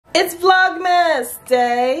It's Vlogmas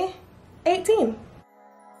day 18.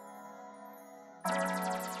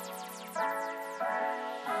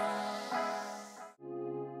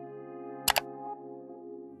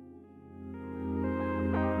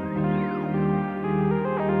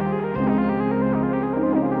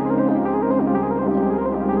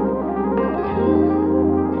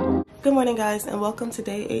 Good morning guys, and welcome to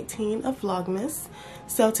day 18 of Vlogmas.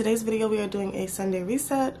 So today's video we are doing a Sunday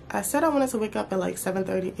reset. I said I wanted to wake up at like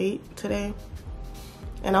 7:38 today,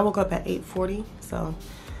 and I woke up at 8:40, so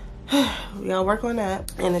we gotta work on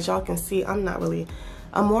that. And as y'all can see, I'm not really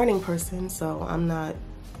a morning person, so I'm not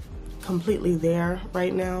completely there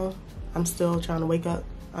right now. I'm still trying to wake up.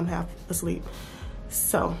 I'm half asleep.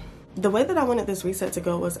 So the way that I wanted this reset to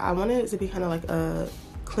go was I wanted it to be kind of like a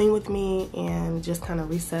clean with me and just kind of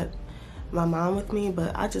reset my mom with me,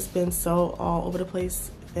 but I just been so all over the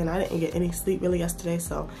place and I didn't get any sleep really yesterday,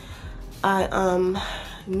 so I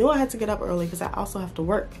knew I had to get up early because I also have to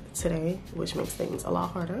work today, which makes things a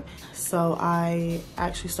lot harder. So I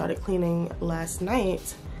actually started cleaning last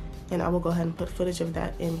night, and I will go ahead and put footage of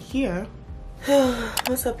that in here.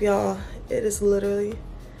 What's up y'all? It is literally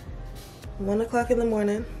 1 o'clock in the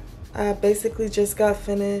morning. I basically just got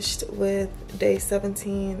finished with day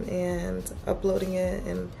 17 and uploading it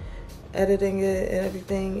and editing it and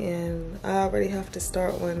everything, and I already have to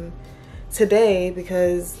start one today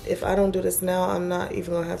because if I don't do this now, I'm not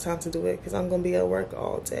even gonna have time to do it because I'm gonna be at work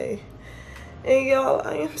all day. And y'all,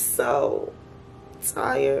 I am so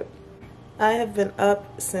tired. I have been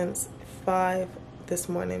up since 5 this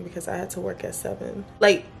morning because I had to work at 7.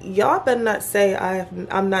 Like, y'all better not say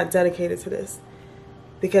I'm not dedicated to this,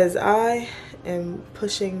 because I am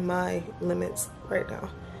pushing my limits right now.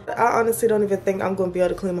 I honestly don't even think I'm gonna be able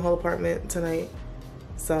to clean my whole apartment tonight.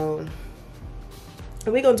 So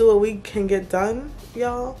we gonna do what we can get done,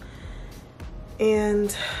 y'all.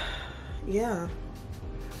 And yeah.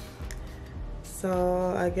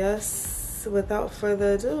 So I guess without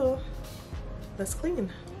further ado, let's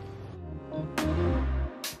clean.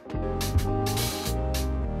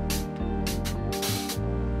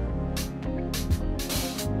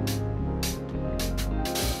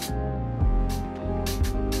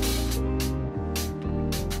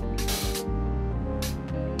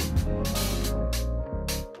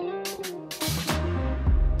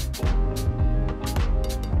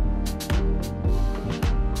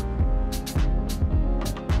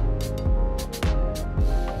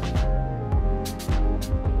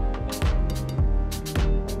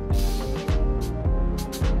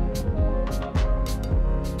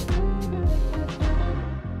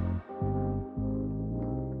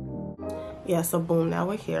 Yeah, so boom, now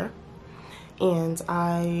we're here. And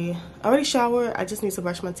I already showered. I just need to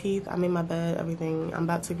brush my teeth. I made my bed, everything. I'm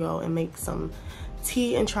about to go and make some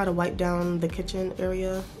tea and try to wipe down the kitchen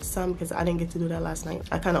area some because I didn't get to do that last night.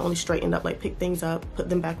 I kind of only straightened up, like pick things up, put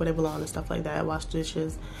them back where they belong and stuff like that, wash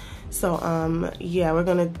dishes. So yeah, I'm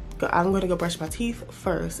gonna go brush my teeth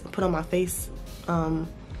first and put on my face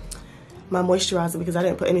my moisturizer because I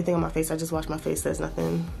didn't put anything on my face. I just washed my face. There's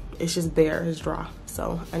nothing, it's just bare, it's dry.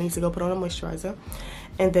 So I need to go put on a moisturizer.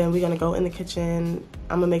 And then we're gonna go in the kitchen.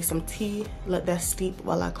 I'm gonna make some tea, let that steep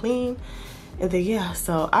while I clean. And then yeah,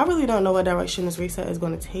 so I really don't know what direction this reset is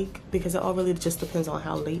gonna take because it all really just depends on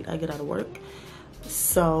how late I get out of work.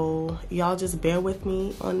 So y'all just bear with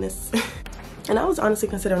me on this. And I was honestly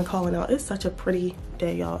considering calling out. It's such a pretty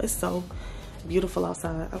day, y'all. It's so beautiful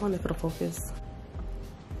outside. I wonder if it'll focus.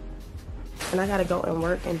 And I gotta go and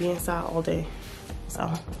work and be inside all day.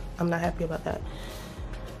 So I'm not happy about that.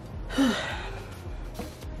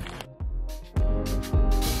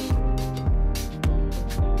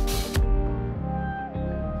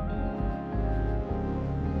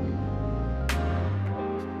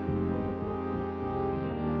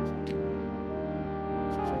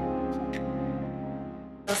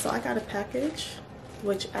 So I got a package,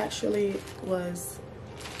 which actually was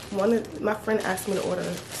my friend asked me to order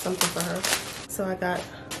something for her. So I got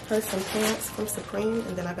her some pants from Supreme,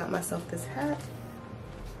 and then I got myself this hat.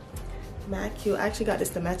 Mad cute. I actually got this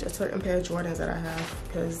to match a certain pair of Jordans that I have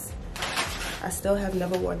because I still have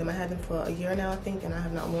never worn them. I had them for a year now, I think, and I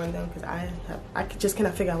have not worn them because I just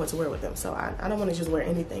cannot figure out what to wear with them. So I don't want to just wear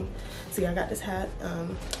anything. So yeah, I got this hat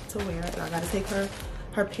to wear, and I got to take her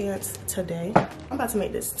pants today. I'm about to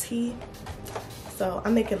make this tea. So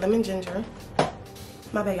I'm making lemon ginger.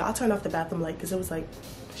 My bad, y'all. I turned off the bathroom light because it was like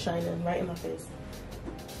shining right in my face.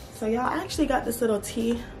 So y'all, I actually got this little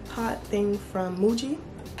tea pot thing from Muji.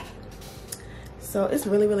 So it's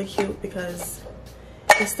really, really cute because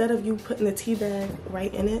instead of you putting the tea bag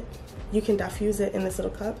right in it, you can diffuse it in this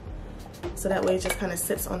little cup. so that way it just kind of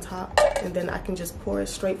sits on top, and then I can just pour it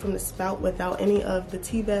straight from the spout without any of the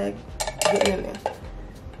tea bag getting in there.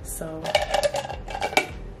 So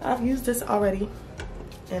I've used this already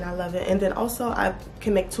and I love it. And then also I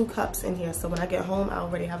can make 2 cups in here, so when I get home I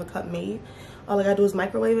already have a cup made. All I gotta do is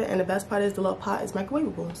microwave it, and the best part is the little pot is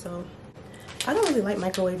microwavable. So I don't really like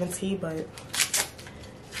microwaving tea, but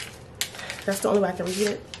that's the only way I can reheat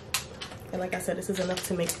it. And like I said, this is enough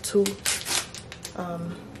to make 2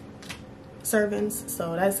 servings,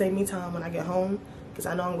 so that saved me time when I get home, because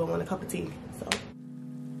I know I'm gonna want a cup of tea. So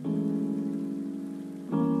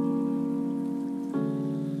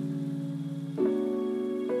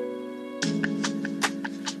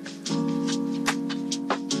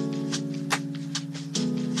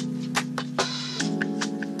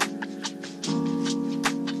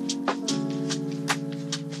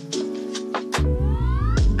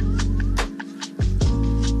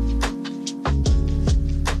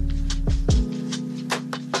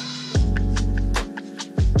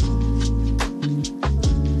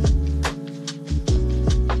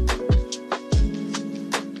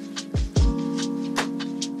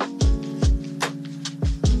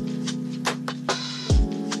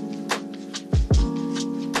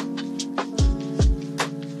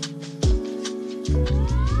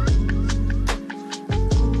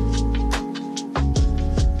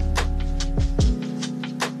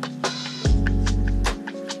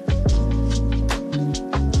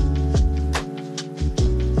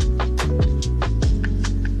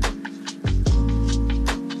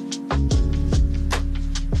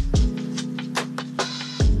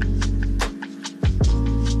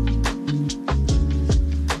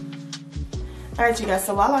alright you guys,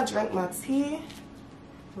 so while I drink my tea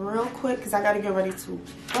real quick, because I got to get ready to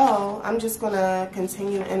go, I'm just going to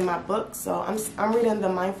continue in my book. So I'm reading The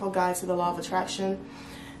Mindful Guide to the Law of Attraction,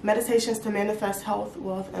 Meditations to Manifest Health,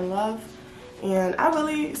 Wealth, and Love. And I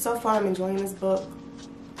really, so far, I'm enjoying this book.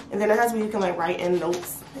 And then it has where you can like write in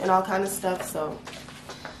notes and all kind of stuff. So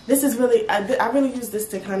this is really, I really use this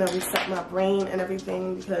to kind of reset my brain and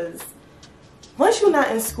everything, because once you're not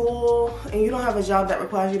in school and you don't have a job that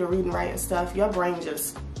requires you to read and write and stuff, your brain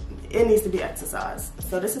just, it needs to be exercised.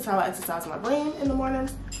 So this is how I exercise my brain in the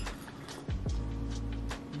mornings.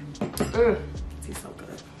 Tea's so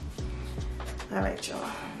good. All right, y'all.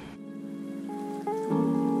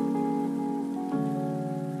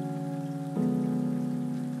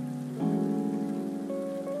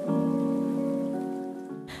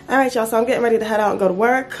 All right, y'all, so I'm getting ready to head out and go to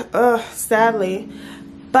work, sadly.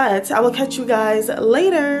 But I will catch you guys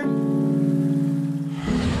later.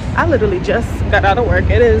 I literally just got out of work.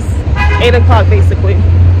 It is 8 o'clock basically.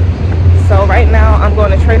 So right now I'm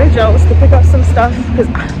going to Trader Joe's to pick up some stuff, because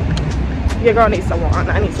your girl needs some wine.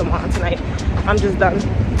 I need some wine tonight. I'm just done.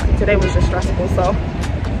 Today was just stressful. So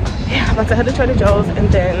yeah, I'm about to head to Trader Joe's, and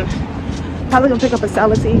then probably gonna pick up a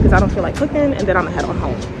salad tea because I don't feel like cooking, and then I'm gonna head on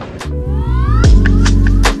home.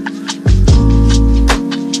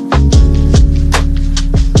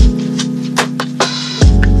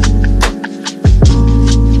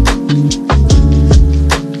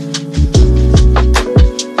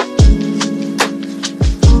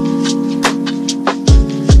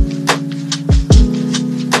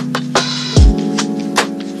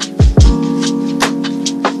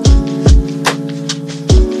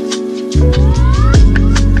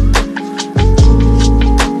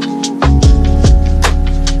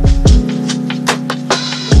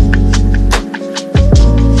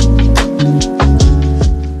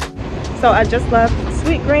 So I just left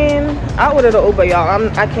Sweet Green. I ordered an Uber, y'all.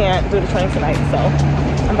 I can't do the train tonight, so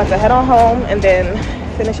I'm about to head on home and then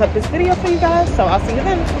finish up this video for you guys. So I'll see you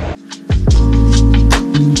then.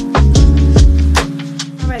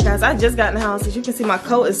 All right, guys, I just got in the house. As you can see, my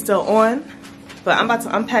coat is still on, but I'm about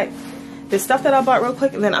to unpack this stuff that I bought real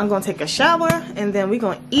quick, and then I'm gonna take a shower, and then we're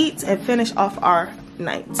gonna eat and finish off our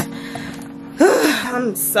night.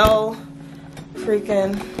 I'm so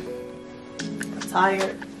freaking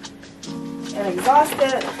tired and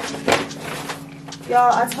exhausted,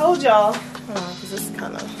 y'all. I told y'all, because it's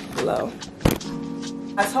kind of low,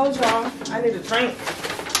 I told y'all I need a drink.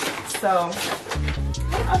 So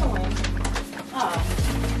what other one?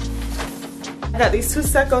 I got these 2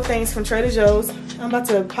 Secco things from Trader Joe's. I'm about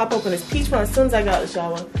to pop open this peach one as soon as I get out of the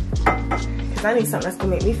shower, because I need something that's gonna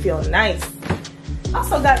make me feel nice.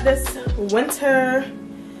 Also got this winter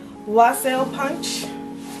wassail punch.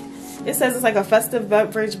 It says it's like a festive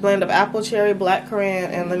beverage blend of apple, cherry, black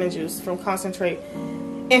currant, and lemon juice from concentrate,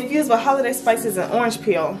 infused with holiday spices and orange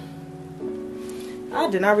peel. I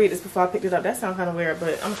did not read this before I picked it up. That sounds kind of weird,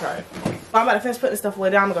 but I'm trying. I'm about to finish putting this stuff away.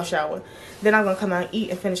 Then I'm gonna go shower. Then I'm gonna come out and eat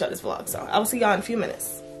and finish up this vlog. So I will see y'all in a few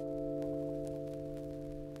minutes.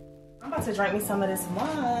 I'm about to drink me some of this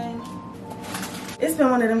wine. It's been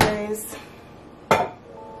one of them days.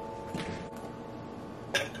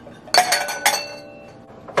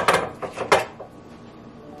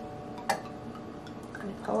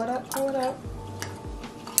 Pour it up, pour it up.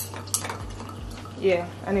 Yeah,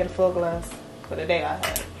 I need a full glass for the day I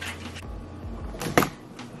had.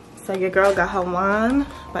 So your girl got her wine.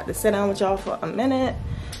 About to sit down with y'all for a minute.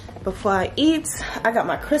 Before I eat, I got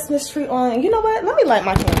my Christmas tree on. And you know what? Let me light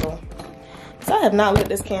my candle. So I have not lit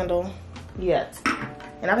this candle yet.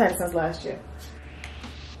 And I've had it since last year.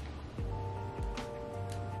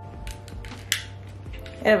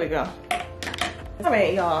 There we go. All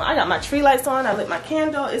right, y'all. I got my tree lights on. I lit my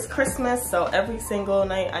candle. It's Christmas. So every single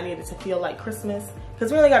night I needed to feel like Christmas.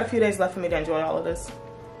 Because we only got a few days left for me to enjoy all of this.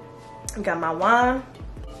 I got my wine.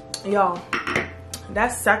 Y'all,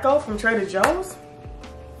 that Secco from Trader Joe's.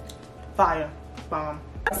 Fire. Bomb.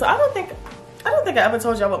 So I don't think I ever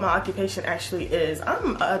told y'all what my occupation actually is.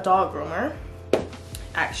 I'm a dog groomer,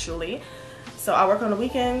 actually. So I work on the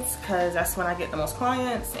weekends because that's when I get the most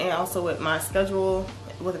clients, and also with my schedule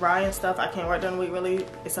with Ryan and stuff, I can't work during the week really,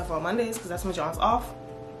 except for on Mondays because that's when John's off.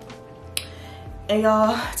 And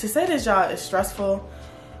y'all, to say this job is stressful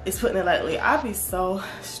is putting it lightly. I'd be so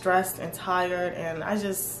stressed and tired, and I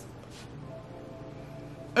just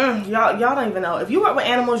y'all don't even know. If you work with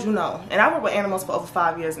animals, you know. And I work with animals for over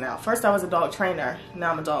 5 years now. First I was a dog trainer,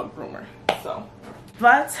 now I'm a dog groomer. So,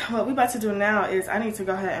 but what we about to do now is I need to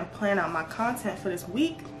go ahead and plan out my content for this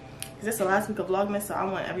week, because it's the last week of Vlogmas, so I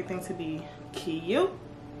want everything to be cute.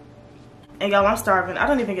 And y'all, I'm starving. I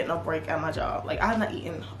don't even get no break at my job. Like, I've not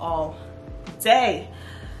eaten all day.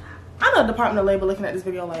 I know the Department of Labor looking at this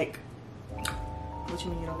video like, what you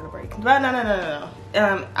mean you don't get a break? But no.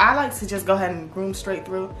 I like to just go ahead and groom straight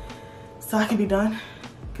through so I can be done.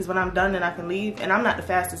 Because when I'm done, then I can leave. And I'm not the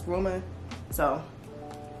fastest groomer. So,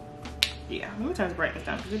 yeah. Let me turn the brightness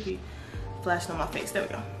down because it'd be flashing on my face. There we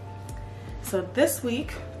go. So this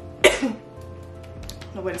week, I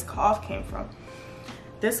don't know where this cough came from.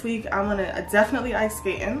 This week, I'm going to definitely ice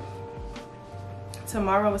skating.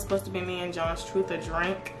 Tomorrow is supposed to be me and John's Truth or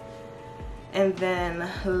Drink. And then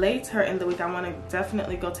later in the week, I want to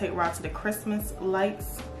definitely go take Rod to the Christmas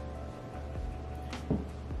lights.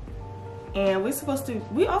 And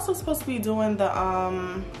we also supposed to be doing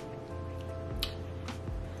the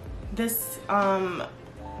this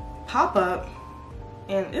pop-up,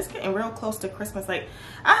 and it's getting real close to Christmas. Like,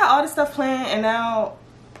 I had all this stuff planned, and now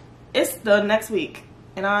it's the next week,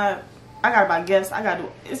 and I gotta buy gifts.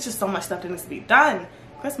 It's just so much stuff that needs to be done.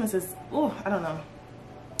 Christmas is, ooh, I don't know.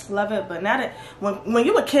 Love it, but now that when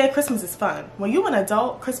you a kid, Christmas is fun. When you an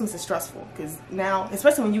adult, Christmas is stressful, because now,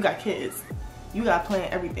 especially when you got kids, you gotta plan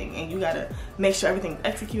everything and you gotta make sure everything's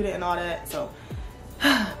executed and all that. So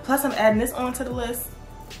plus I'm adding this onto the list.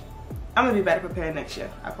 I'm gonna be better prepared next year,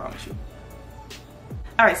 I promise you.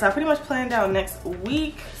 All right, so I pretty much planned out next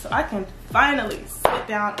week so I can finally sit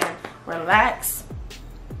down and relax.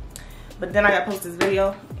 But then I gotta post this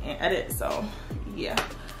video and edit, so yeah.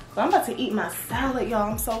 So I'm about to eat my salad,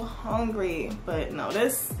 y'all. I'm so hungry. But no,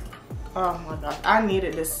 this, oh my gosh, I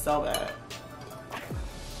needed this so bad.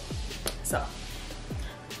 So,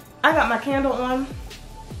 I got my candle on,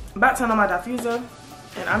 about to turn on my diffuser,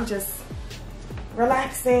 and I'm just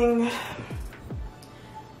relaxing.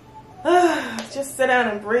 Just sit down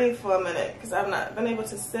and breathe for a minute, because I've not been able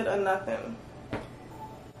to sit or nothing.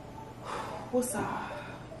 What's up?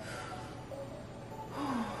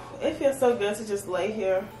 It feels so good to just lay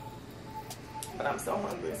here. But I'm so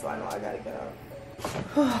hungry, so I know I gotta get up.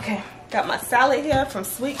 Okay, got my salad here from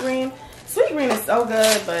Sweet Green. Sweet Green is so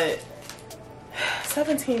good, but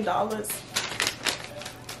 $17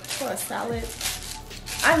 for a salad.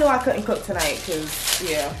 I knew I couldn't cook tonight, cause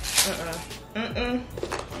yeah,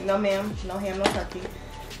 no ma'am, no ham, no turkey.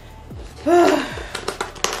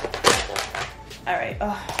 All right,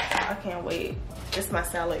 I can't wait. This is my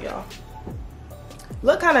salad, y'all.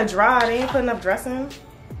 Look kind of dry. They ain't putting up dressing.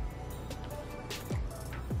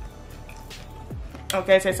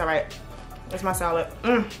 Okay, it tastes all right. It's my salad.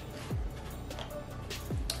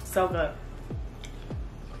 So good.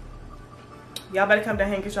 Y'all better come down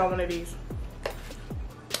here and get y'all one of these.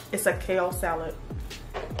 It's a kale salad.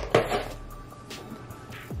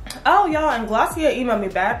 Oh, y'all, and Glossier emailed me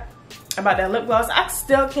back about that lip gloss. I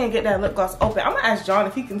still can't get that lip gloss open. I'm gonna ask John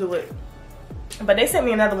if he can do it. But they sent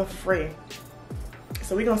me another one for free.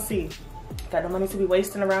 So we gonna see. Got no money to be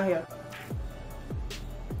wasting around here.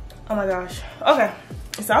 Oh my gosh. Okay,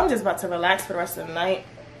 so I'm just about to relax for the rest of the night.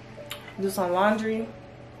 Do some laundry.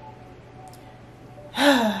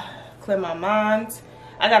 Clear my mind.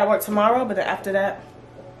 I gotta work tomorrow, but then after that,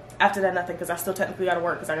 after that, nothing, because I still technically gotta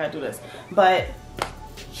work because I gotta do this. But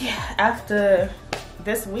yeah, after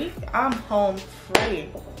this week, I'm home free.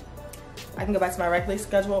 I can go back to my regularly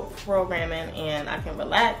scheduled programming and I can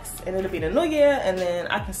relax, and it'll be the new year, and then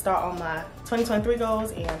I can start on my 2023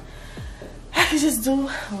 goals, and I can just do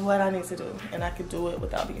what I need to do, and I can do it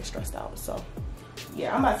without being stressed out. So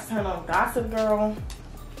yeah, I'm about to turn on Gossip Girl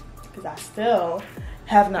because I still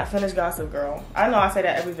have not finished Gossip Girl. I know I say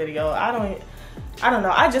that every video. I don't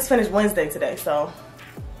know. I just finished Wednesday today, so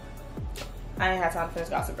I ain't had time to finish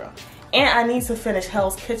Gossip Girl. And I need to finish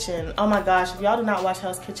Hell's Kitchen. Oh my gosh, if y'all do not watch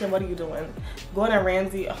Hell's Kitchen, what are you doing? Gordon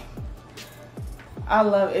Ramsay, oh, I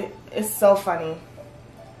love it. It's so funny.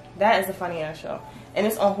 That is a funny ass show. And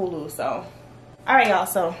it's on Hulu, so. Alright y'all,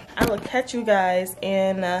 so I will catch you guys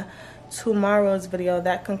in tomorrow's video.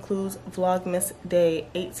 That concludes Vlogmas Day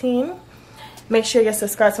 18. Make sure you're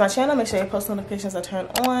subscribed to my channel. Make sure your post notifications are turned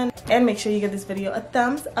on. And make sure you give this video a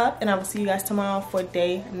thumbs up. And I will see you guys tomorrow for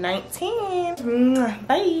day 19.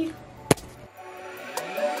 Bye.